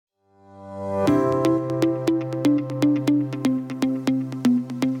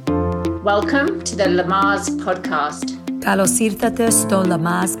Welcome to the Lamaze Podcast. Καλώς ήρθατε στο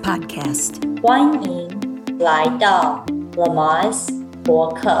Lamaze Podcast. 欢迎来到 Lamaze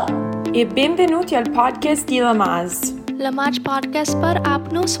播客 E benvenuti al podcast di Lamaze. Lamaze Podcast પર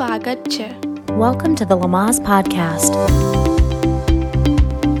આપનું સ્વાગત છે. Welcome to the Lamaze Podcast.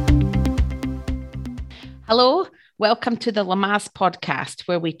 Hello, welcome to the Lamaze Podcast,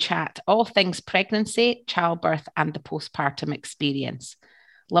 where we chat all things pregnancy, childbirth, and the postpartum experience.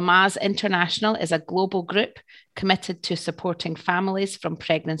 Lamaze International is a global group committed to supporting families from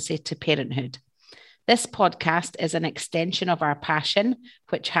pregnancy to parenthood. This podcast is an extension of our passion,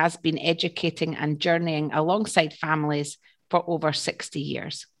 which has been educating and journeying alongside families for over 60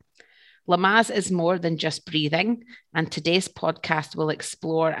 years. Lamaze is more than just breathing, and today's podcast will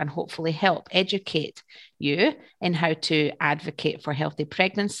explore and hopefully help educate you in how to advocate for healthy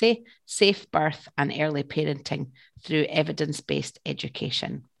pregnancy, safe birth, and early parenting through evidence-based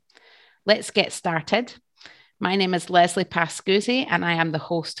education. Let's get started. My name is Lesley Pascuzzi, and I am the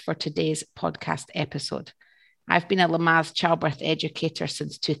host for today's podcast episode. I've been a Lamaze childbirth educator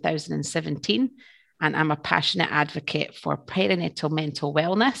since 2017, and I'm a passionate advocate for perinatal mental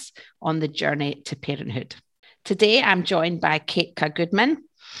wellness on the journey to parenthood. Today, I'm joined by Kateka Goodman.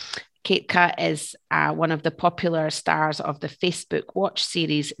 Kateka is one of the popular stars of the Facebook Watch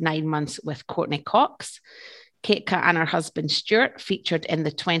series 9 Months with Courtney Cox. Kateka and her husband Stuart featured in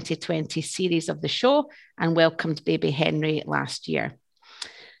the 2020 series of the show and welcomed baby Henry last year.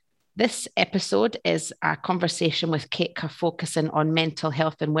 This episode is a conversation with Kateka focusing on mental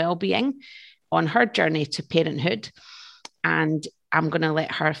health and well-being, on her journey to parenthood, and I'm going to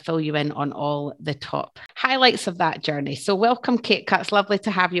let her fill you in on all the top highlights of that journey. So welcome, Kateka. It's lovely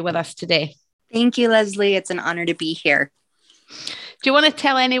to have you with us today. Thank you, Lesley. It's an honor to be here. Do you want to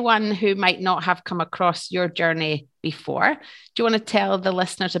tell anyone who might not have come across your journey before? Do you want to tell the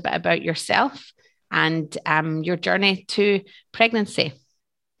listeners a bit about yourself and your journey to pregnancy?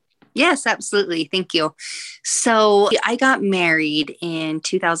 Yes, absolutely. Thank you. So I got married in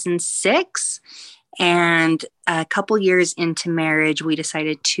 2006, and a couple years into marriage, we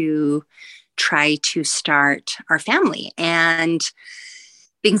decided to try to start our family, and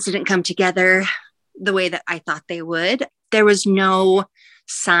things didn't come together the way that I thought they would. There was no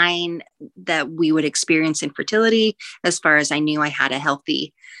sign that we would experience infertility. As far as I knew, I had a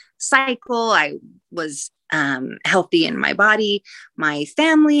healthy cycle. I was healthy in my body. My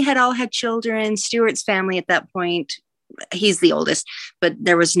family had all had children. Stuart's family at that point, he's the oldest, but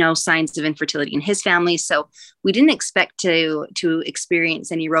there was no signs of infertility in his family. So we didn't expect to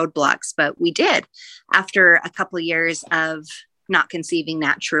experience any roadblocks, but we did. After a couple of years of not conceiving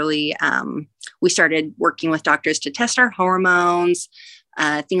naturally, we started working with doctors to test our hormones,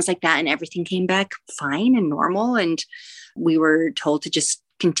 things like that. And everything came back fine and normal. And we were told to just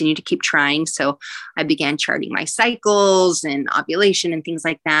continue to keep trying. So I began charting my cycles and ovulation and things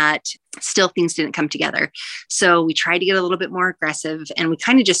like that. Still, things didn't come together. So we tried to get a little bit more aggressive, and we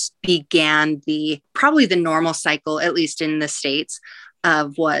kind of just began probably the normal cycle, at least in the States,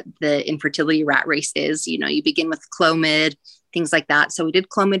 of what the infertility rat race is. You know, you begin with Clomid, things like that. So we did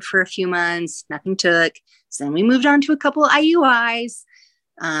Clomid for a few months, nothing took. So then we moved on to a couple of IUIs,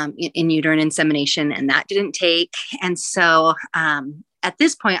 in uterine insemination, and that didn't take. And so at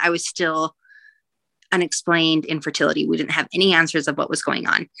this point, I was still unexplained infertility. We didn't have any answers of what was going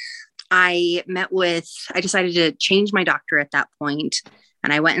on. I decided to change my doctor at that point,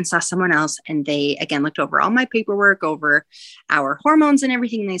 and I went and saw someone else, and they, again, looked over all my paperwork, over our hormones and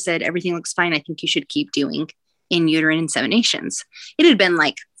everything. And they said, everything looks fine. I think you should keep doing in uterine inseminations. It had been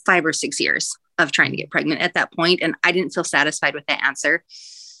like 5 or 6 years of trying to get pregnant at that point, and I didn't feel satisfied with that answer.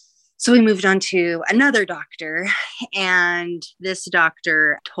 So we moved on to another doctor, and this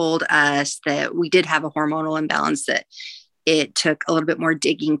doctor told us that we did have a hormonal imbalance, that it took a little bit more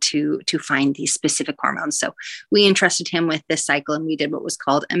digging to find these specific hormones. So we entrusted him with this cycle, and we did what was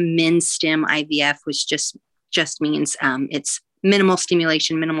called a min-stim IVF, which just means it's minimal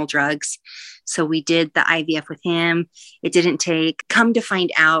stimulation, minimal drugs. So we did the IVF with him. It didn't take. Come to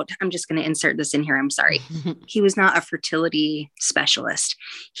find out, I'm just going to insert this in here. I'm sorry. He was not a fertility specialist.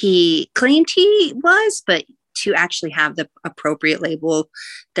 He claimed he was, but to actually have the appropriate label,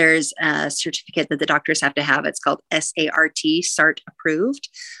 there's a certificate that the doctors have to have. It's called SART approved.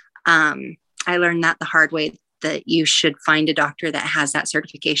 I learned that the hard way, that you should find a doctor that has that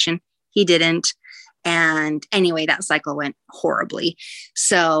certification. He didn't. And anyway, that cycle went horribly.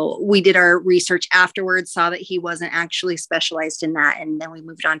 So we did our research afterwards, saw that he wasn't actually specialized in that. And then we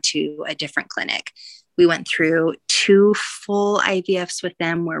moved on to a different clinic. We went through 2 full IVFs with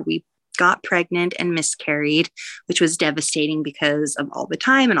them, where we got pregnant and miscarried, which was devastating because of all the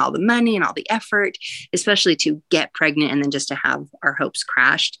time and all the money and all the effort, especially to get pregnant and then just to have our hopes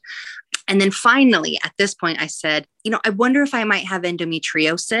crashed. And then finally, at this point, I said, I wonder if I might have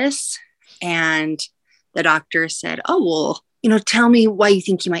endometriosis. And the doctor said, oh, well, tell me why you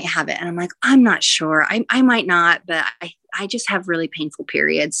think you might have it. And I'm like, I'm not sure. I might not, but I just have really painful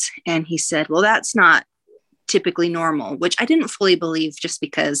periods. And he said, well, that's not typically normal, which I didn't fully believe just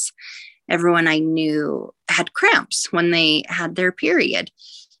because everyone I knew had cramps when they had their period.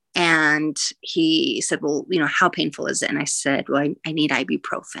 And he said, well, how painful is it? And I said, well, I need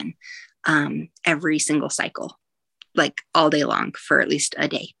ibuprofen every single cycle, like all day long for at least a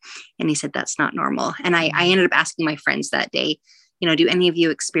day. And he said, that's not normal. And I ended up asking my friends that day, do any of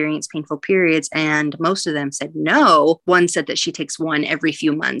you experience painful periods? And most of them said no. One said that she takes one every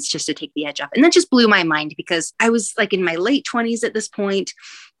few months just to take the edge off. And that just blew my mind because I was like in my late 20s at this point.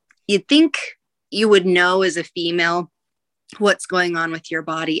 You'd think you would know as a female what's going on with your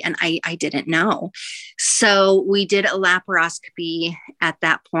body. And I didn't know. So we did a laparoscopy at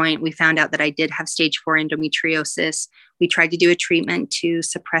that point. We found out that I did have stage 4 endometriosis. We tried to do a treatment to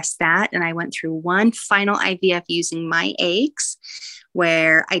suppress that. And I went through one final IVF using my eggs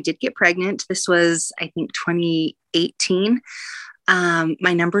where I did get pregnant. This was, I think, 2018.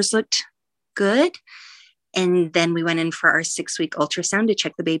 My numbers looked good. And then we went in for our 6-week ultrasound to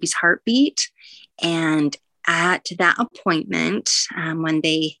check the baby's heartbeat. And at that appointment, when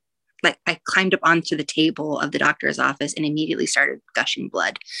I climbed up onto the table of the doctor's office and immediately started gushing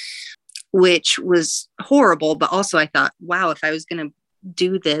blood, which was horrible. But also I thought, wow, if I was going to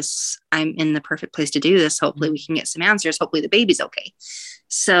do this, I'm in the perfect place to do this. Hopefully we can get some answers. Hopefully the baby's okay.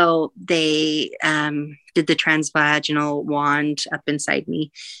 So they did the transvaginal wand up inside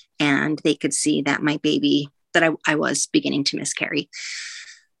me and they could see that my baby, that I was beginning to miscarry.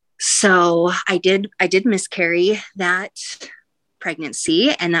 So I did miscarry that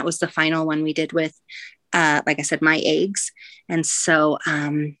pregnancy. And that was the final one we did with, like I said, my eggs. And so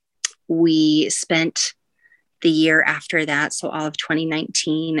we spent the year after that, so all of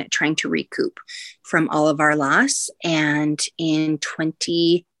 2019, trying to recoup from all of our loss. And in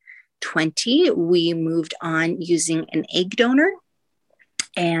 2020, we moved on using an egg donor.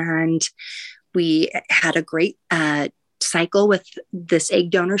 And we had a great cycle with this egg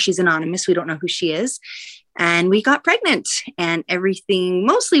donor. She's anonymous. We don't know who she is. And we got pregnant and everything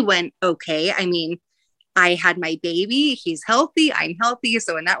mostly went okay. I mean, I had my baby, he's healthy, I'm healthy.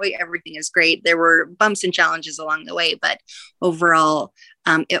 So in that way, everything is great. There were bumps and challenges along the way, but overall,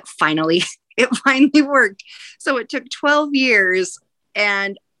 it finally worked. So it took 12 years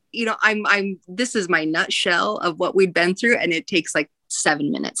and, this is my nutshell of what we'd been through. And it takes like 7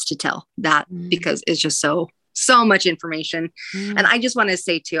 minutes to tell that because it's just so much information. And I just want to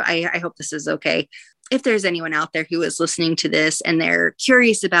say too, I hope this is okay. If there's anyone out there who is listening to this and they're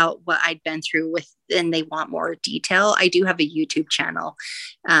curious about what I'd been through with, and they want more detail, I do have a YouTube channel.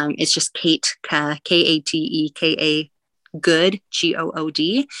 It's just Kateka, Kateka Good,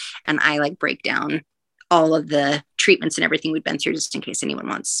 Good. And I break down all of the treatments and everything we've been through, just in case anyone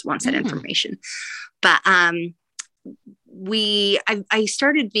wants that information. But I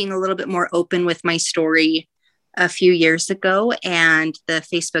started being a little bit more open with my story a few years ago, and the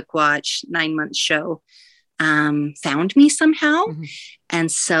Facebook Watch 9 Months show found me somehow.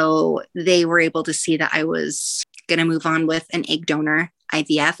 And so they were able to see that I was going to move on with an egg donor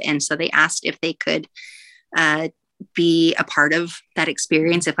IVF. And so they asked if they could be a part of that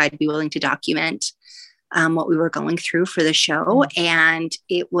experience, if I'd be willing to document what we were going through for the show. And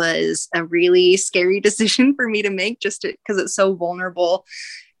it was a really scary decision for me to make, just because it's so vulnerable.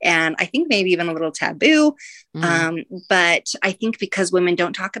 And I think maybe even a little taboo. But I think because women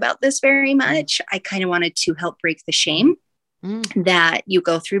don't talk about this very much, I kind of wanted to help break the shame that you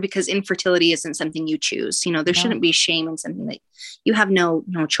go through, because infertility isn't something you choose. There shouldn't be shame in something that you have no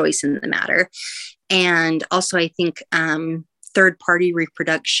choice in the matter. And also I think third-party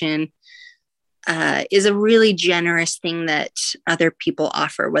reproduction is a really generous thing that other people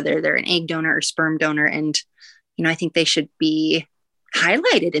offer, whether they're an egg donor or sperm donor. And, I think they should be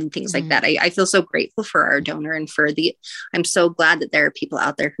highlighted and things like that. I feel so grateful for our donor and I'm so glad that there are people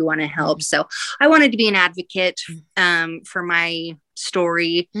out there who want to help. So I wanted to be an advocate for my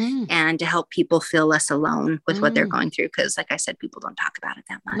story and to help people feel less alone with what they're going through. Because like I said, people don't talk about it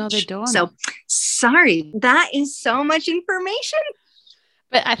that much. No, they don't. So sorry, that is so much information.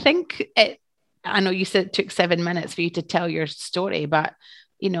 But I think I know you said it took 7 minutes for you to tell your story, but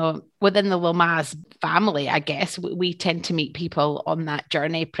within the Lamaze family, I guess we tend to meet people on that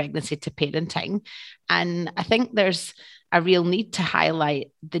journey, pregnancy to parenting. And I think there's a real need to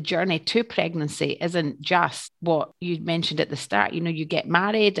highlight the journey to pregnancy isn't just what you mentioned at the start. You know, you get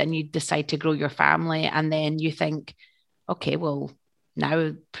married and you decide to grow your family, and then you think, okay, well,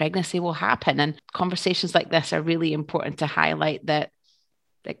 now pregnancy will happen. And conversations like this are really important to highlight that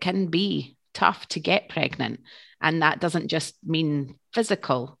it can be tough to get pregnant. And that doesn't just mean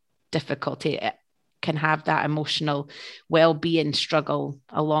physical difficulty. It can have that emotional well-being struggle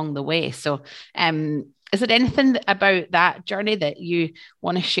along the way. So is there anything about that journey that you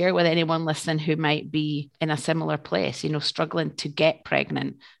want to share with anyone listening who might be in a similar place, you know, struggling to get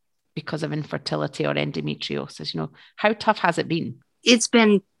pregnant because of infertility or endometriosis? You know, how tough has it been? It's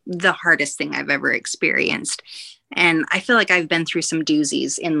been the hardest thing I've ever experienced. And I feel like I've been through some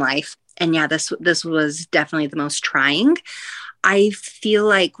doozies in life. And yeah, this was definitely the most trying. I feel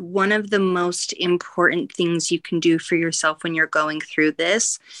like one of the most important things you can do for yourself when you're going through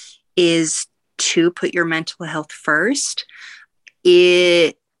this is to put your mental health first.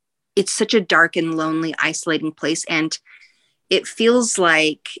 It's such a dark and lonely, isolating place. And it feels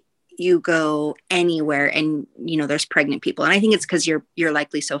like you go anywhere and, you know, there's pregnant people. And I think it's because you're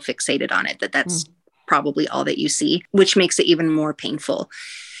likely so fixated on it that's probably all that you see, which makes it even more painful.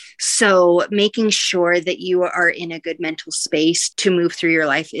 So making sure that you are in a good mental space to move through your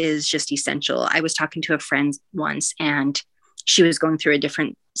life is just essential. I was talking to a friend once and she was going through a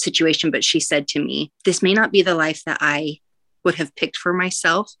different situation, but she said to me, this may not be the life that I would have picked for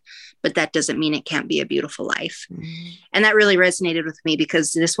myself, but that doesn't mean it can't be a beautiful life. And that really resonated with me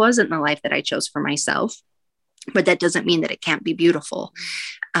because this wasn't the life that I chose for myself, but that doesn't mean that it can't be beautiful.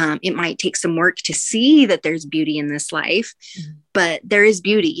 It might take some work to see that there's beauty in this life, but there is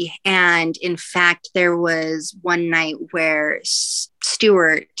beauty. And in fact, there was one night where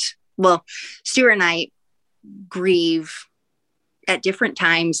Stuart and I grieve at different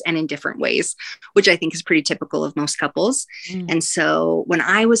times and in different ways, which I think is pretty typical of most couples. And so when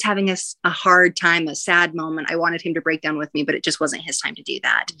I was having a hard time, a sad moment, I wanted him to break down with me, but it just wasn't his time to do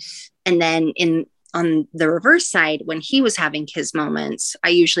that. And then on the reverse side, when he was having his moments, I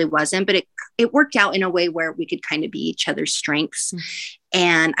usually wasn't, but it worked out in a way where we could kind of be each other's strengths.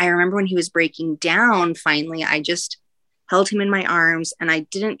 And I remember when he was breaking down, finally, I just held him in my arms and I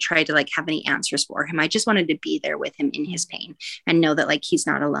didn't try to have any answers for him. I just wanted to be there with him in his pain and know that he's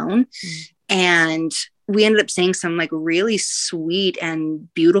not alone. And we ended up saying some really sweet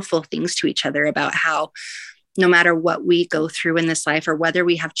and beautiful things to each other about how no matter what we go through in this life or whether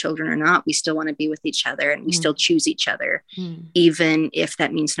we have children or not, we still want to be with each other and we still choose each other, even if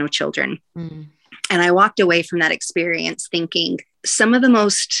that means no children. And I walked away from that experience thinking some of the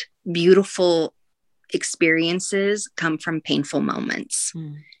most beautiful experiences come from painful moments.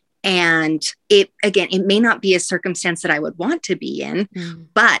 And it may not be a circumstance that I would want to be in,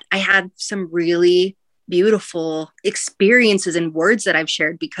 but I had some really beautiful experiences and words that I've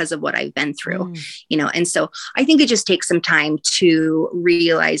shared because of what I've been through, and so I think it just takes some time to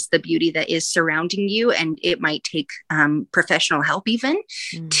realize the beauty that is surrounding you. And it might take professional help even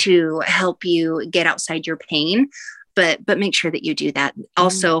to help you get outside your pain, but make sure that you do that.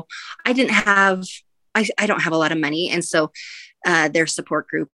 Also, I don't have a lot of money. And so there's support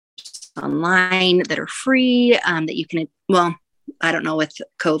groups online that are free that you can, I don't know with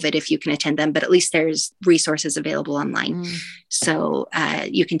COVID if you can attend them, but at least there's resources available online. So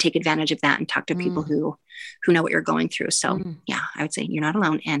you can take advantage of that and talk to people who know what you're going through. So yeah, I would say you're not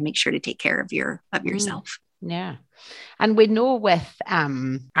alone and make sure to take care of yourself. Yeah. And we know with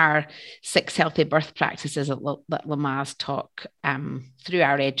our 6 healthy birth practices that Lamaze talk through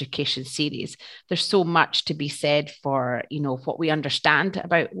our education series, there's so much to be said for, what we understand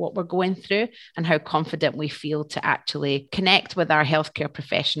about what we're going through and how confident we feel to actually connect with our healthcare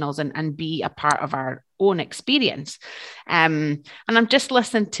professionals and be a part of our own experience. And I'm just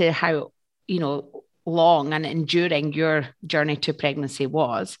listening to how, long and enduring your journey to pregnancy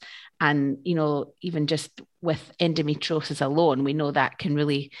was. And, even just with endometriosis alone, we know that can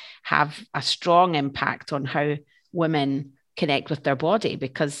really have a strong impact on how women connect with their body,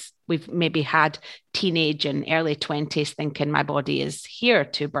 because we've maybe had teenage and early 20s thinking my body is here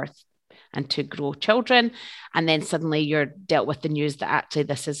to birth and to grow children. And then suddenly you're dealt with the news that actually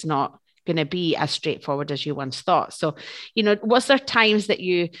this is not going to be as straightforward as you once thought. So, was there times that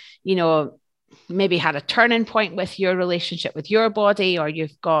you maybe had a turning point with your relationship with your body, or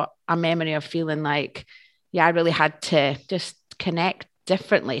you've got a memory of feeling like, I really had to just connect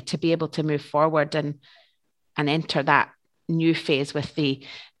differently to be able to move forward and enter that new phase with the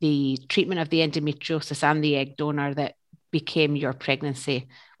treatment of the endometriosis and the egg donor that became your pregnancy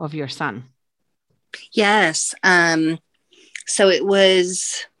of your son? Yes. So it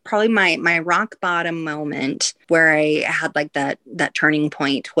was probably my rock bottom moment where I had like that turning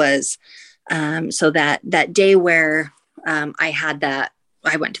point was, so that day where,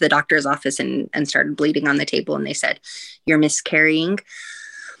 I went to the doctor's office and started bleeding on the table, and they said, "You're miscarrying."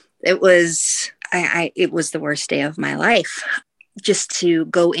 It was, it was the worst day of my life, just to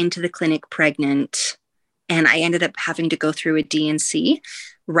go into the clinic pregnant. And I ended up having to go through a D&C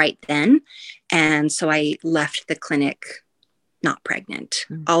right then. And so I left the clinic not pregnant.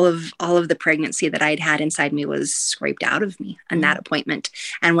 All of the pregnancy that I'd had inside me was scraped out of me in that appointment.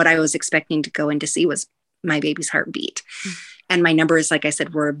 And what I was expecting to go in to see was my baby's heartbeat. And my numbers, like I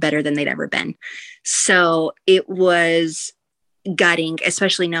said, were better than they'd ever been. So it was gutting,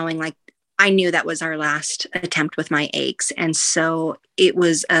 especially knowing, like, I knew that was our last attempt with my aches. And so it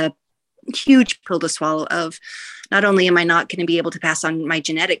was a huge pill to swallow of, not only am I not going to be able to pass on my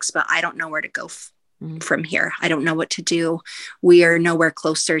genetics, but I don't know where to go from here. I don't know what to do. We are nowhere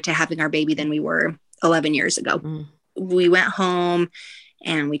closer to having our baby than we were 11 years ago. We went home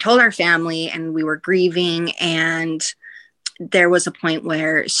and we told our family, and we were grieving. And there was a point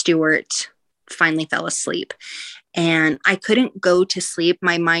where Stuart finally fell asleep, and I couldn't go to sleep.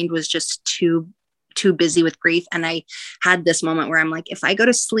 My mind was just too busy with grief. And I had this moment where I'm like, if I go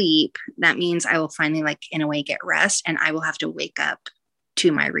to sleep, that means I will finally, like, in a way, get rest, and I will have to wake up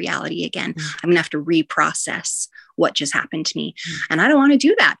to my reality again. I'm going to have to reprocess what just happened to me. And I don't want to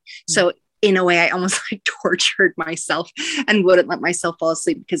do that. So in a way, I almost like tortured myself and wouldn't let myself fall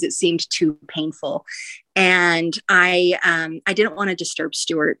asleep because it seemed too painful. And I didn't want to disturb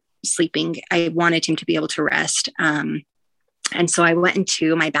Stuart sleeping. I wanted him to be able to rest. And so I went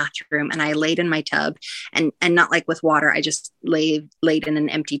into my bathroom and I laid in my tub, and not like with water. I just laid in an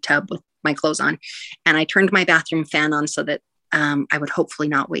empty tub with my clothes on, and I turned my bathroom fan on so that I would hopefully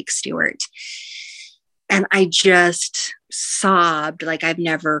not wake Stuart. And I just sobbed like I've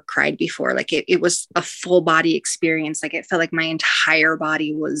never cried before. Like it was a full body experience. Like it felt like my entire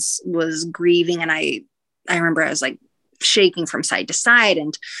body was grieving. And I remember I was like shaking from side to side,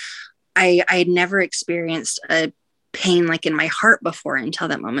 and I had never experienced a pain like in my heart before until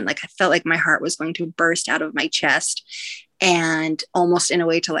that moment. Like I felt like my heart was going to burst out of my chest, and almost in a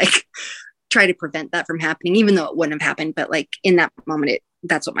way to like try to prevent that from happening, even though it wouldn't have happened. But like in that moment,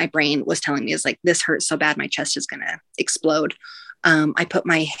 that's what my brain was telling me, is like, this hurts so bad, my chest is going to explode. I put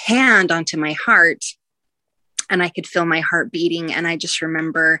my hand onto my heart and I could feel my heart beating. And I just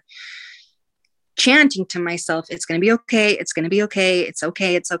remember chanting to myself, it's going to be okay. It's going to be okay. It's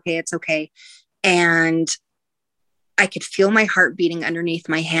okay. It's okay. It's okay. And I could feel my heart beating underneath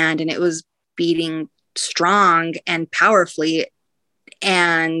my hand, and it was beating strong and powerfully.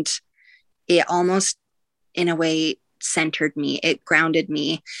 And it almost, in a way, centered me. It grounded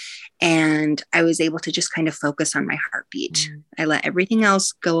me. And I was able to just kind of focus on my heartbeat. I let everything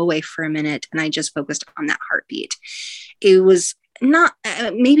else go away for a minute, and I just focused on that heartbeat. It was not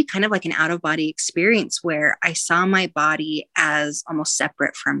maybe kind of like an out of body experience where I saw my body as almost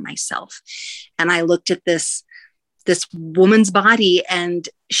separate from myself. And I looked at this woman's body, and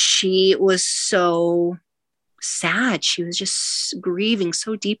she was so sad. She was just grieving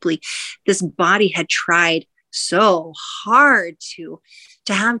so deeply. This body had tried so hard to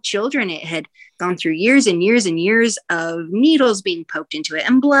have children. It had gone through years and years and years of needles being poked into it,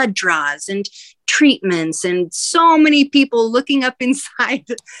 and blood draws and treatments, and so many people looking up inside,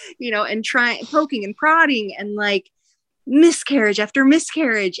 and trying, poking and prodding, and like miscarriage after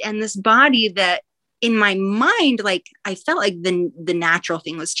miscarriage. And this body that, in my mind, like I felt like the natural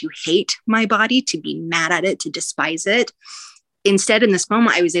thing was to hate my body, to be mad at it, to despise it. Instead, in this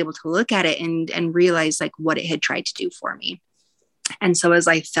moment, I was able to look at it and realize like what it had tried to do for me. And so as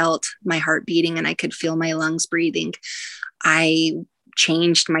I felt my heart beating and I could feel my lungs breathing, I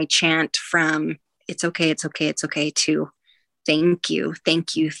changed my chant from it's okay, it's okay, it's okay, to thank you,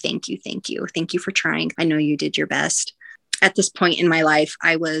 thank you, thank you, thank you. Thank you for trying. I know you did your best. At this point in my life,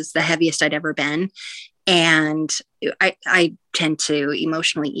 I was the heaviest I'd ever been. And I tend to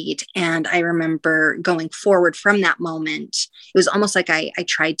emotionally eat. And I remember going forward from that moment, it was almost like I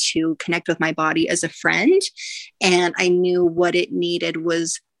tried to connect with my body as a friend. And I knew what it needed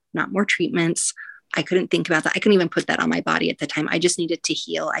was not more treatments. I couldn't think about that. I couldn't even put that on my body at the time. I just needed to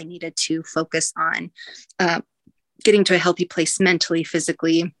heal. I needed to focus on getting to a healthy place mentally,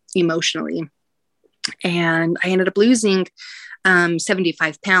 physically, emotionally. And I ended up losing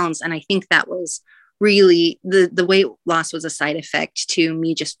 75 pounds. And I think that was really the weight loss was a side effect to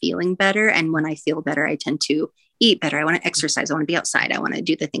me just feeling better. And when I feel better, I tend to eat better. I want to exercise. I want to be outside. I want to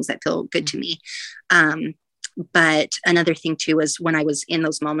do the things that feel good to me. But another thing too, was when I was in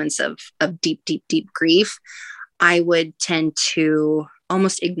those moments of deep, deep, deep grief, I would tend to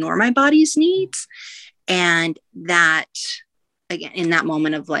almost ignore my body's needs. And that, again, in that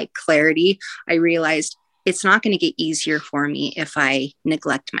moment of like clarity, I realized it's not going to get easier for me if I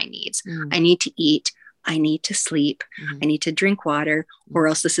neglect my needs. I need to eat. I need to sleep. I need to drink water, or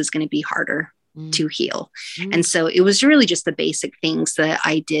else this is going to be harder to heal. And so it was really just the basic things that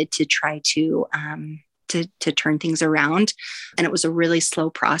I did to try to turn things around. And it was a really slow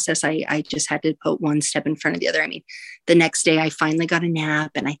process. I just had to put one step in front of the other. I mean, the next day I finally got a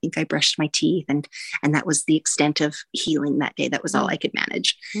nap, and I think I brushed my teeth, and that was the extent of healing that day. That was all I could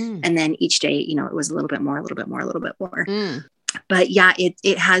manage. And then each day, you know, it was a little bit more, a little bit more, a little bit more. But yeah,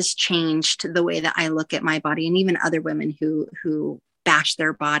 it has changed the way that I look at my body, and even other women who bash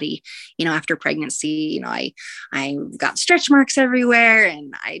their body, you know, after pregnancy. You know, I got stretch marks everywhere,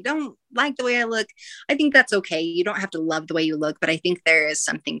 and I don't like the way I look. I think that's okay. You don't have to love the way you look, but I think there is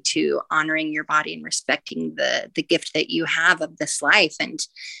something to honoring your body and respecting the gift that you have of this life,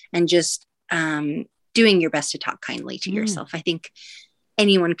 and just doing your best to talk kindly to yourself. I think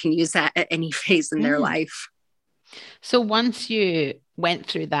anyone can use that at any phase in their life. So once you went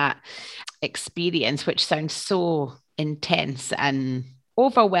through that experience, which sounds so intense and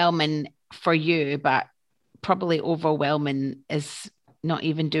overwhelming for you, but probably overwhelming is not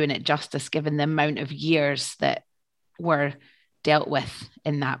even doing it justice, given the amount of years that were dealt with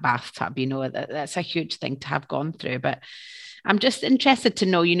in that bathtub. You know, that's a huge thing to have gone through. But I'm just interested to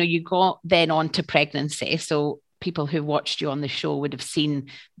know, you know, you got then on to pregnancy. So people who watched you on the show would have seen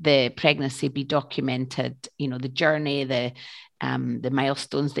the pregnancy be documented, you know, the journey, the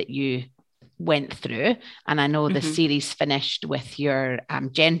milestones that you went through. And I know the series finished with your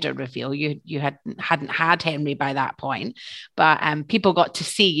gender reveal. You hadn't had Henry by that point, but people got to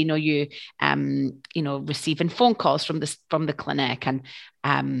see, you know, receiving phone calls from the clinic, and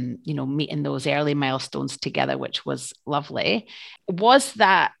you know, meeting those early milestones together, which was lovely. Was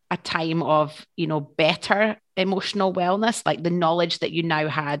that a time of, you know, better emotional wellness, like the knowledge that you now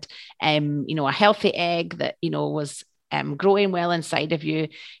had, you know, a healthy egg that, you know, was growing well inside of you?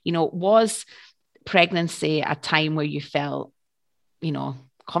 You know, was pregnancy a time where you felt, you know,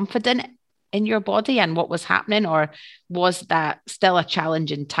 confident in your body and what was happening, or was that still a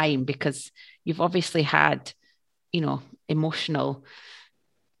challenging time because you've obviously had, you know, emotional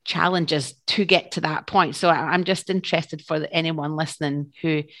challenges to get to that point? So I'm just interested for anyone listening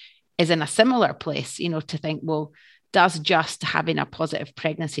who is in a similar place, you know, to think, well, does just having a positive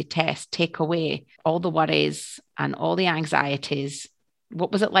pregnancy test take away all the worries and all the anxieties?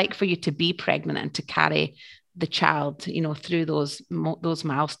 What was it like for you to be pregnant and to carry the child, you know, through those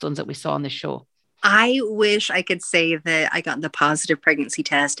milestones that we saw on the show? I wish I could say that I got the positive pregnancy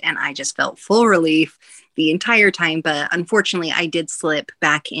test and I just felt full relief the entire time. But unfortunately, I did slip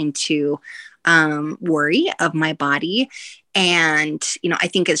back into worry of my body. And, you know, I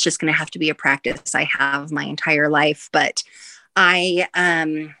think it's just going to have to be a practice I have my entire life. But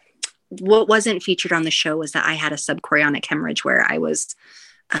what wasn't featured on the show was that I had a subchorionic hemorrhage where I was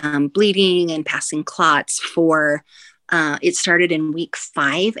bleeding and passing clots for, it started in week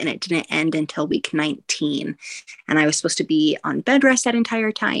 5 and it didn't end until week 19. And I was supposed to be on bed rest that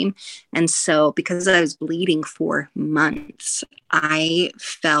entire time. And so because I was bleeding for months, I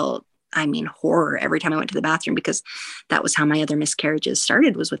felt, horror every time I went to the bathroom, because that was how my other miscarriages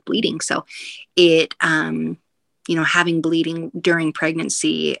started, was with bleeding. So it, having bleeding during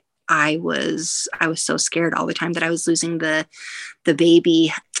pregnancy, I was so scared all the time that I was losing the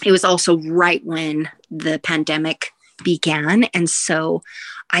baby. It was also right when the pandemic began. And so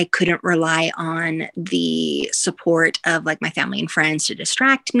I couldn't rely on the support of like my family and friends to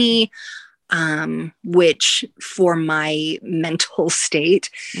distract me, which for my mental state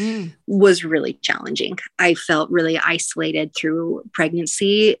was really challenging. I felt really isolated through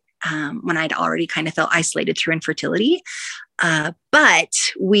pregnancy, when I'd already kind of felt isolated through infertility. But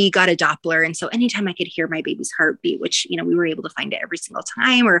we got a Doppler. And so anytime I could hear my baby's heartbeat, which, you know, we were able to find it every single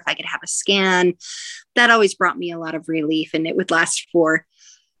time, or if I could have a scan, that always brought me a lot of relief. And it would last for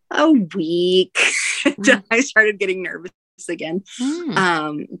a week until I started getting nervous again.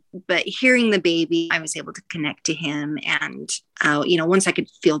 But hearing the baby, I was able to connect to him. And, once I could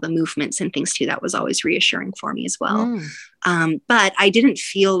feel the movements and things too, that was always reassuring for me as well. But I didn't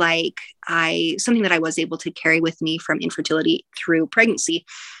feel like something that I was able to carry with me from infertility through pregnancy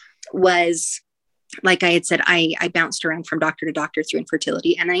was, like I had said, I bounced around from doctor to doctor through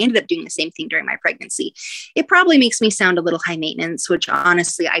infertility, and I ended up doing the same thing during my pregnancy. It probably makes me sound a little high maintenance, which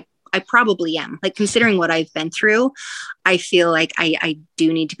honestly, I probably am. Like, considering what I've been through, I feel like I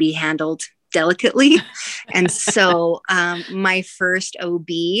do need to be handled delicately. And so my first OB,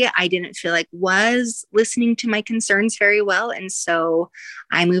 I didn't feel like was listening to my concerns very well. And so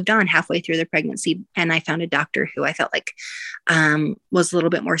I moved on halfway through the pregnancy, and I found a doctor who I felt like was a little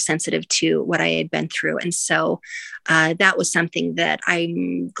bit more sensitive to what I had been through. And so that was something that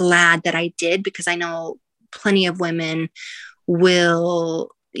I'm glad that I did, because I know plenty of women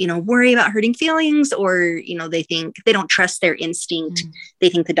will worry about hurting feelings, or, they think they don't trust their instinct. They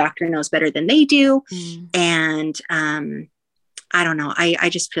think the doctor knows better than they do. And I don't know. I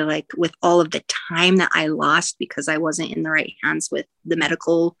just feel like with all of the time that I lost because I wasn't in the right hands with the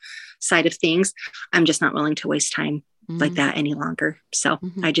medical side of things, I'm just not willing to waste time like that any longer. So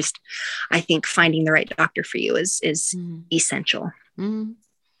I think finding the right doctor for you is essential. And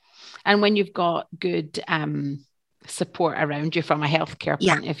when you've got good, support around you from a healthcare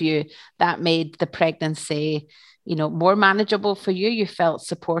point of view, that made the pregnancy, more manageable for you. You felt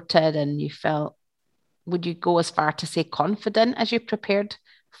supported, and you felt, would you go as far to say confident as you prepared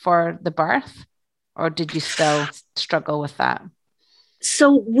for the birth, or did you still struggle with that?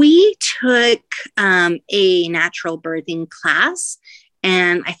 So we took a natural birthing class,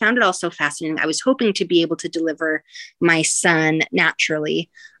 and I found it also fascinating. I was hoping to be able to deliver my son naturally,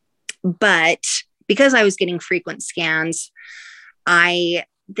 but because I was getting frequent scans,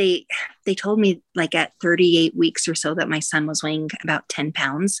 they told me like at 38 weeks or so that my son was weighing about 10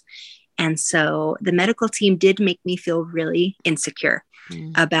 pounds. And so the medical team did make me feel really insecure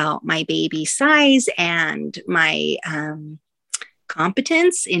about my baby size and my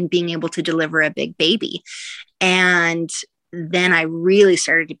competence in being able to deliver a big baby. And then I really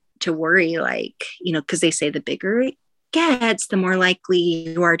started to worry, like, because they say the bigger it gets, the more likely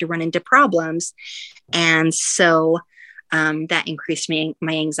you are to run into problems. And so that increased my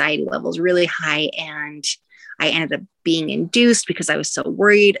anxiety levels really high. And I ended up being induced because I was so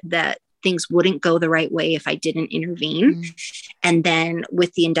worried that things wouldn't go the right way if I didn't intervene. And then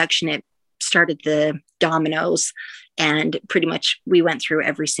with the induction, it started the dominoes, and pretty much we went through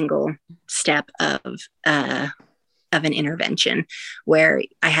every single step of an intervention, where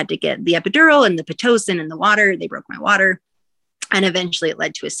I had to get the epidural and the Pitocin and the water. They broke my water, and eventually it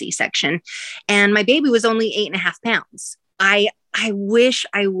led to a C-section. And my baby was only 8.5 pounds. I wish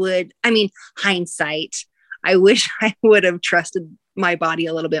I would, hindsight, I wish I would have trusted my body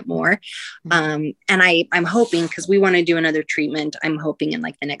a little bit more. And I'm hoping, because we want to do another treatment, I'm hoping in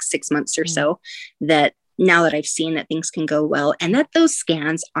like the next 6 months or so, that now that I've seen that things can go well and that those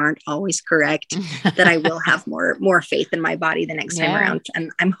scans aren't always correct, that I will have more faith in my body the next time around.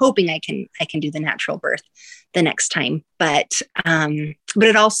 And I'm hoping I can do the natural birth the next time. But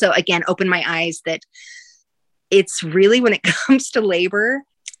it also, again, opened my eyes that it's really, when it comes to labor,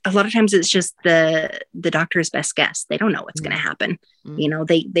 a lot of times it's just the doctor's best guess. They don't know what's going to happen. They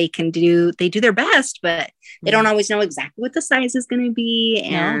do their best, but they don't always know exactly what the size is going to be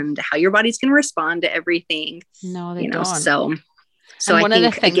and how your body's going to respond to everything. No, they don't. So one of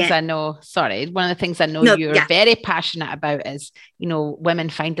the things I know you're very passionate about is, women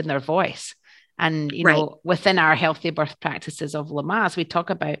finding their voice. And, within our healthy birth practices of Lamaze, we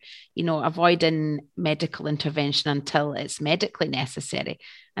talk about, avoiding medical intervention until it's medically necessary.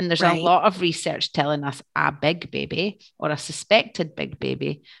 And there's a lot of research telling us a big baby, or a suspected big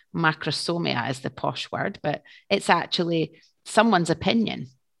baby, macrosomia is the posh word, but it's actually someone's opinion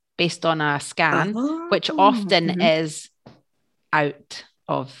based on a scan, which often is out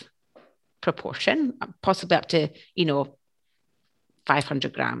of proportion, possibly up to,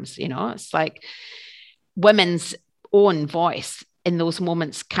 500 grams. It's like women's own voice in those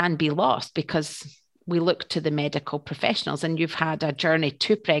moments can be lost because we look to the medical professionals. And you've had a journey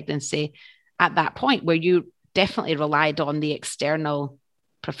to pregnancy at that point where you definitely relied on the external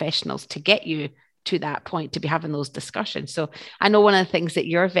professionals to get you to that point, to be having those discussions. So I know one of the things that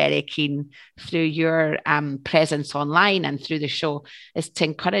you're very keen through your presence online and through the show is to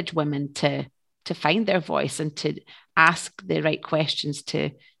encourage women to find their voice and to ask the right questions, to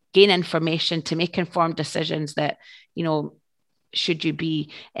gain information, to make informed decisions that, should you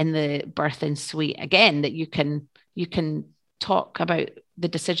be in the birthing suite again, that you can talk about the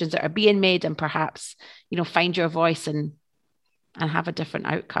decisions that are being made and perhaps, find your voice and have a different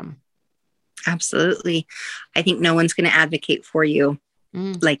outcome. Absolutely. I think no one's going to advocate for you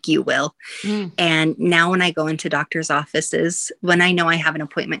like you will. And now when I go into doctor's offices, when I know I have an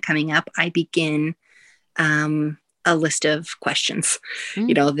appointment coming up, I begin a list of questions,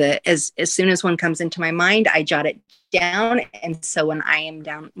 as soon as one comes into my mind, I jot it down. And so when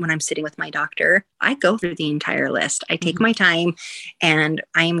I'm sitting with my doctor, I go through the entire list. I take my time and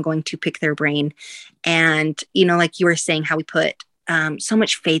I am going to pick their brain. And, like you were saying, how we put so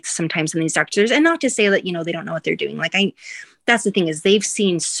much faith sometimes in these doctors, and not to say that, they don't know what they're doing. Like that's the thing, is they've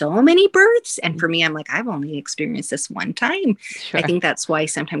seen so many births. And for me, I'm like, I've only experienced this one time. Sure. I think that's why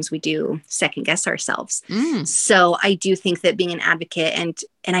sometimes we do second guess ourselves. So I do think that being an advocate and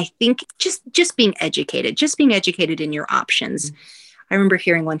I think just being educated in your options. I remember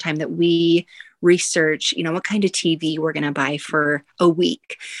hearing one time that we research, what kind of TV we're going to buy for a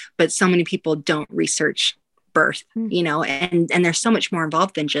week, but so many people don't research birth, and there's so much more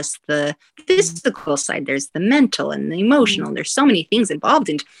involved than just the physical side. There's the mental and the emotional. There's so many things involved.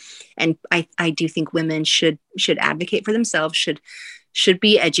 And I do think women should advocate for themselves, should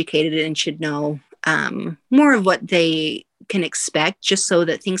be educated, and should know more of what they can expect, just so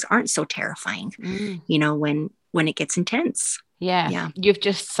that things aren't so terrifying, when it gets intense. Yeah. You've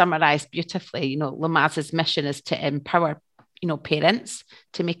just summarized beautifully. Lamaze's mission is to empower parents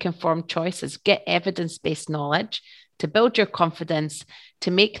to make informed choices, get evidence-based knowledge, to build your confidence, to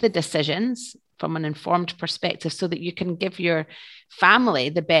make the decisions from an informed perspective so that you can give your family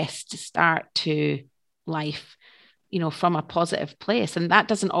the best start to life, from a positive place. And that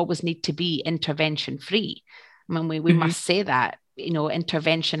doesn't always need to be intervention free. I mean, we must say that,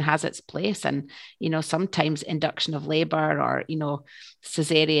 intervention has its place, and, sometimes induction of labor or,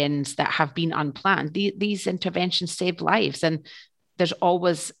 cesareans that have been unplanned, these interventions save lives, and there's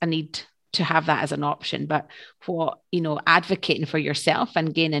always a need to have that as an option. But what, advocating for yourself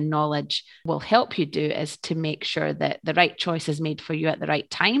and gaining knowledge will help you do is to make sure that the right choice is made for you at the right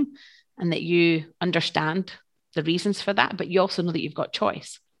time, and that you understand the reasons for that, but you also know that you've got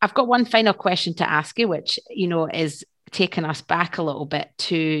choice. I've got one final question to ask you, which, is taking us back a little bit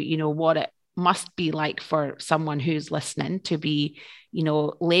to, what it must be like for someone who's listening to be,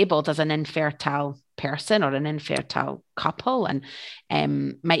 labeled as an infertile person or an infertile couple,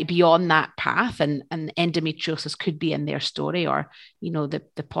 and might be on that path, and endometriosis could be in their story, or,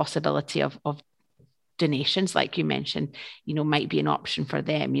 the possibility of donations, like you mentioned, might be an option for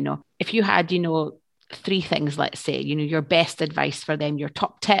them. If you had, 3 things, let's say, your best advice for them, your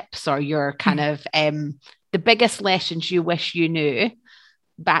top tips, or your kind of, the biggest lessons you wish you knew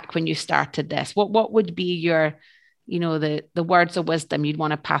back when you started this, what would be your, the words of wisdom you'd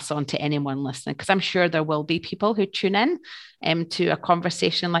want to pass on to anyone listening? Because I'm sure there will be people who tune in to a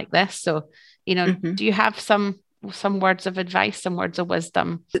conversation like this. So, do you have some words of advice, some words of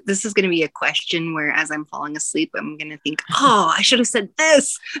wisdom? This is going to be a question where, as I'm falling asleep, I'm going to think, I should have said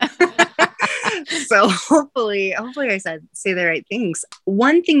this. So hopefully I say the right things.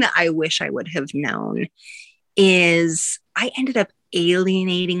 One thing that I wish I would have known is I ended up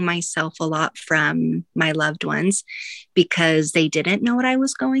alienating myself a lot from my loved ones because they didn't know what I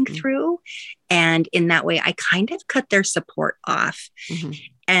was going through. And in that way, I kind of cut their support off.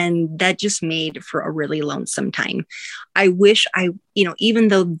 And that just made for a really lonesome time. I wish even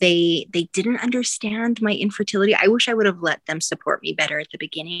though they didn't understand my infertility, I wish I would have let them support me better at the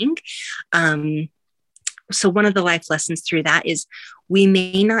beginning. So one of the life lessons through that is we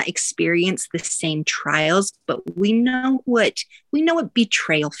may not experience the same trials, but we know what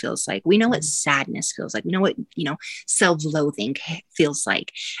betrayal feels like. We know what sadness feels like. We know what, self-loathing feels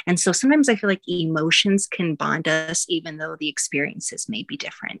like. And so sometimes I feel like emotions can bond us, even though the experiences may be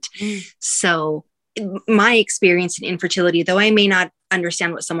different. So my experience in infertility, though I may not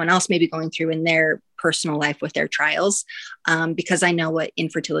understand what someone else may be going through in their personal life with their trials, because I know what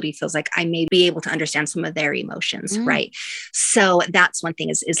infertility feels like, I may be able to understand some of their emotions, right? So that's one thing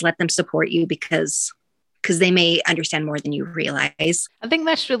is let them support you because they may understand more than you realize. I think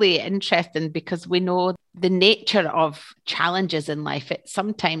that's really interesting because we know the nature of challenges in life. It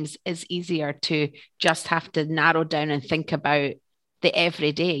sometimes is easier to just have to narrow down and think about the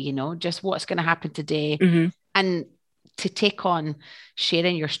everyday, just what's going to happen today. And to take on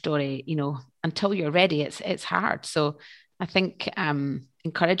sharing your story, until you're ready, it's hard. So I think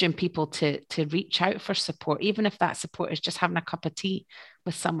encouraging people to reach out for support, even if that support is just having a cup of tea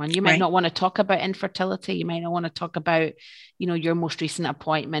with someone. You might not want to talk about infertility. You might not want to talk about, your most recent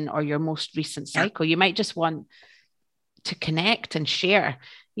appointment or your most recent cycle. You might just want to connect and share.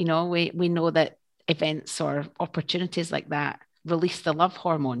 We know that events or opportunities like that release the love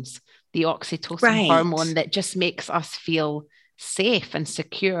hormones, the oxytocin hormone that just makes us feel safe and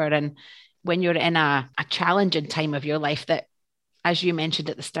secure. And when you're in a challenging time of your life that, as you mentioned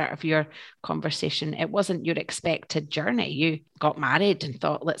at the start of your conversation, it wasn't your expected journey. You got married and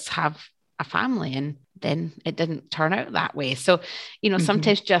thought, let's have a family. And then it didn't turn out that way. So,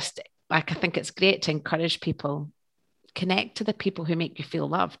 sometimes just like, I think it's great to encourage people, connect to the people who make you feel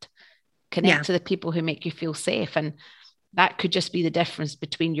loved, connect to the people who make you feel safe. And that could just be the difference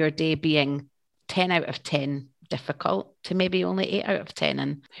between your day being 10 out of 10 difficult to maybe only 8 out of 10.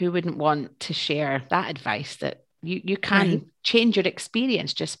 And who wouldn't want to share that advice that you can change your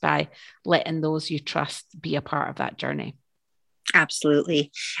experience just by letting those you trust be a part of that journey.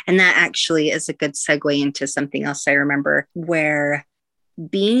 Absolutely. And that actually is a good segue into something else I remember, where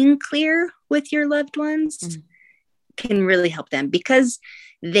being clear with your loved ones can really help them, because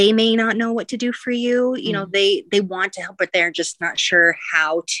they may not know what to do for you. You know, they want to help, but they're just not sure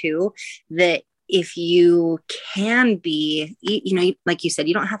how to. That if you can be, you know, like you said,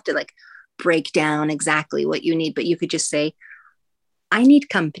 you don't have to like break down exactly what you need, but you could just say, I need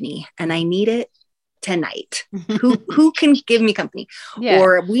company and I need it tonight. Who can give me company?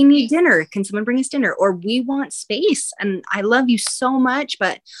 Or we need dinner. Can someone bring us dinner? Or we want space. And I love you so much,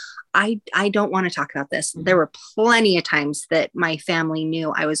 but I don't want to talk about this. There were plenty of times that my family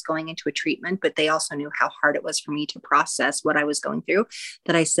knew I was going into a treatment, but they also knew how hard it was for me to process what I was going through,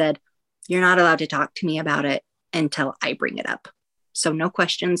 that I said, you're not allowed to talk to me about it until I bring it up. So no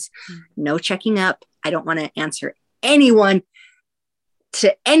questions, no checking up. I don't want to answer anyone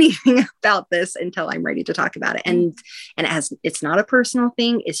to anything about this until I'm ready to talk about it. And it's not a personal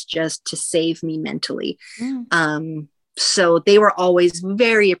thing. It's just to save me mentally. So they were always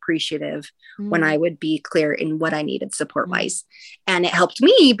very appreciative when I would be clear in what I needed support wise. And it helped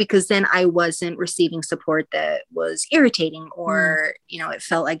me because then I wasn't receiving support that was irritating or, you know, it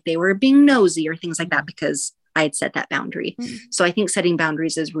felt like they were being nosy or things like that, because I had set that boundary. So I think setting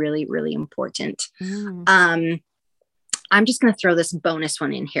boundaries is really, really important. I'm just going to throw this bonus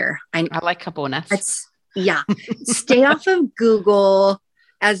one in here. I like a bonus. Stay off of Google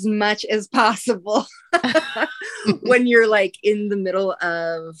as much as possible when you're like in the middle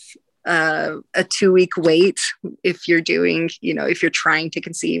of a 2-week wait. If you're doing, you know, if you're trying to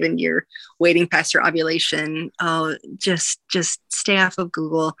conceive and you're waiting past your ovulation, just stay off of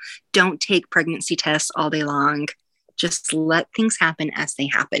Google. Don't take pregnancy tests all day long. Just let things happen as they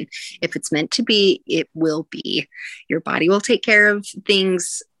happen. If it's meant to be, it will be. Your body will take care of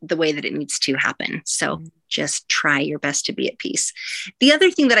things the way that it needs to happen. So just try your best to be at peace. The other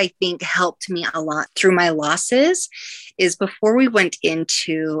thing that I think helped me a lot through my losses is before we went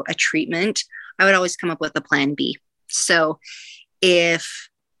into a treatment, I would always come up with a plan B. So if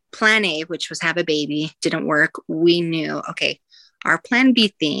plan A, which was have a baby, didn't work, we knew, okay, our plan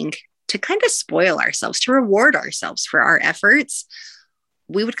B thing, to kind of spoil ourselves, to reward ourselves for our efforts,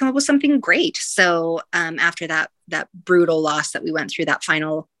 we would come up with something great. So after that brutal loss that we went through, that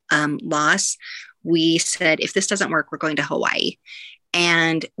final loss, we said, if this doesn't work, we're going to Hawaii.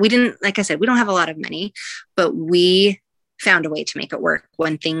 And we didn't, like I said, we don't have a lot of money, but we found a way to make it work.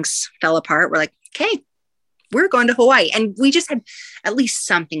 When things fell apart, we're like, okay, we're going to Hawaii. And we just had at least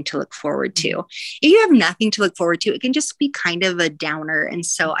something to look forward to. If you have nothing to look forward to, it can just be kind of a downer. And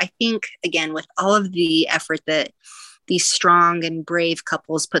so I think, again, with all of the effort that these strong and brave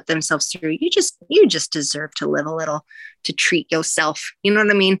couples put themselves through, you just deserve to live a little, to treat yourself. You know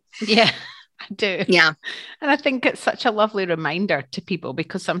what I mean? Yeah, I do. Yeah. And I think it's such a lovely reminder to people,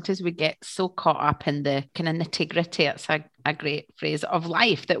 because sometimes we get so caught up in the kind of nitty gritty, it's a great phrase, of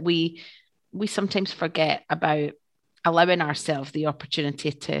life, that we sometimes forget about allowing ourselves the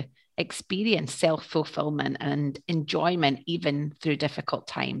opportunity to experience self-fulfillment and enjoyment even through difficult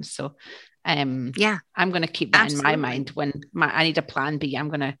times. So I'm going to keep that in my mind when I need a plan B. I'm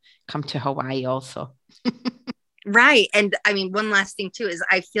going to come to Hawaii also. Right. And I mean, one last thing too, is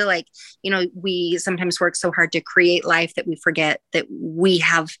I feel like, you know, we sometimes work so hard to create life that we forget that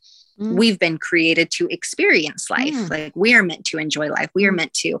we've been created to experience life. Like we are meant to enjoy life. We are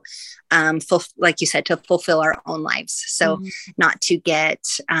meant to, like you said, to fulfill our own lives. So not to get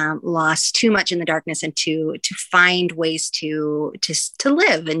lost too much in the darkness, and to find ways to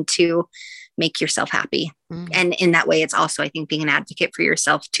live and to make yourself happy. And in that way, it's also, I think, being an advocate for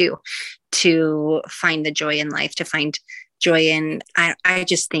yourself too, to find the joy in life, to find joy in, I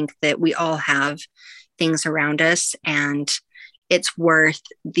just think that we all have things around us, and it's worth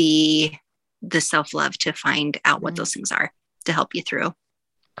the self-love to find out what those things are to help you through.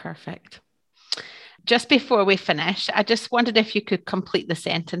 Perfect. Just before we finish, I just wondered if you could complete the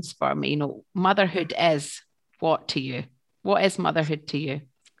sentence for me. You know, motherhood is what to you? What is motherhood to you?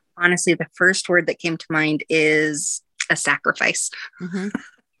 Honestly, the first word that came to mind is a sacrifice.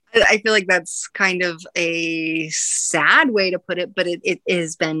 I feel like that's kind of a sad way to put it, but it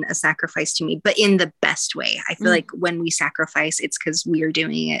has been a sacrifice to me, but in the best way. I feel like when we sacrifice, it's because we are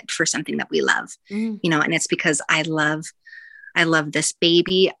doing it for something that we love, you know, and it's because I love this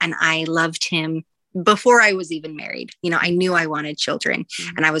baby, and I loved him before I was even married. You know, I knew I wanted children,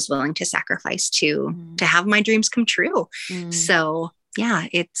 and I was willing to sacrifice to have my dreams come true. So yeah,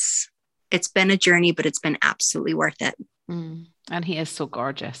 it's it's been a journey, but it's been absolutely worth it. And he is so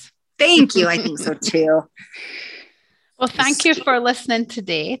gorgeous. Thank you. I think so too. Well, thank you for listening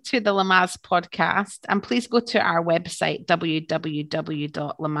today to the Lamaze podcast. And please go to our website,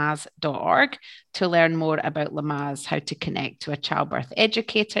 www.lamaze.org, to learn more about Lamaze, how to connect to a childbirth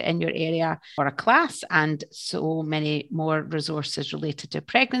educator in your area or a class, and so many more resources related to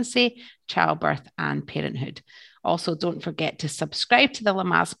pregnancy, childbirth, and parenthood. Also, don't forget to subscribe to the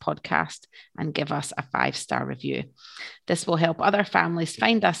Lamaze podcast and give us a 5-star review. This will help other families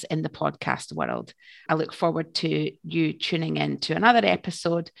find us in the podcast world. I look forward to you tuning in to another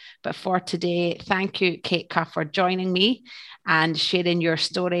episode. But for today, thank you, Kateka, for joining me and sharing your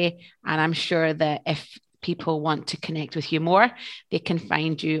story. And I'm sure that if people want to connect with you more, they can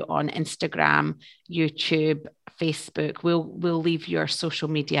find you on Instagram, YouTube, Facebook. We'll leave your social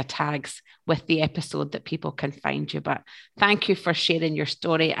media tags with the episode that people can find you. But thank you for sharing your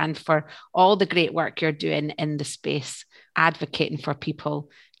story and for all the great work you're doing in the space, advocating for people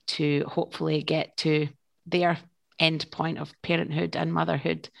to hopefully get to their end point of parenthood and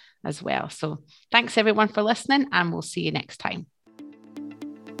motherhood as well. So thanks everyone for listening, and we'll see you next time.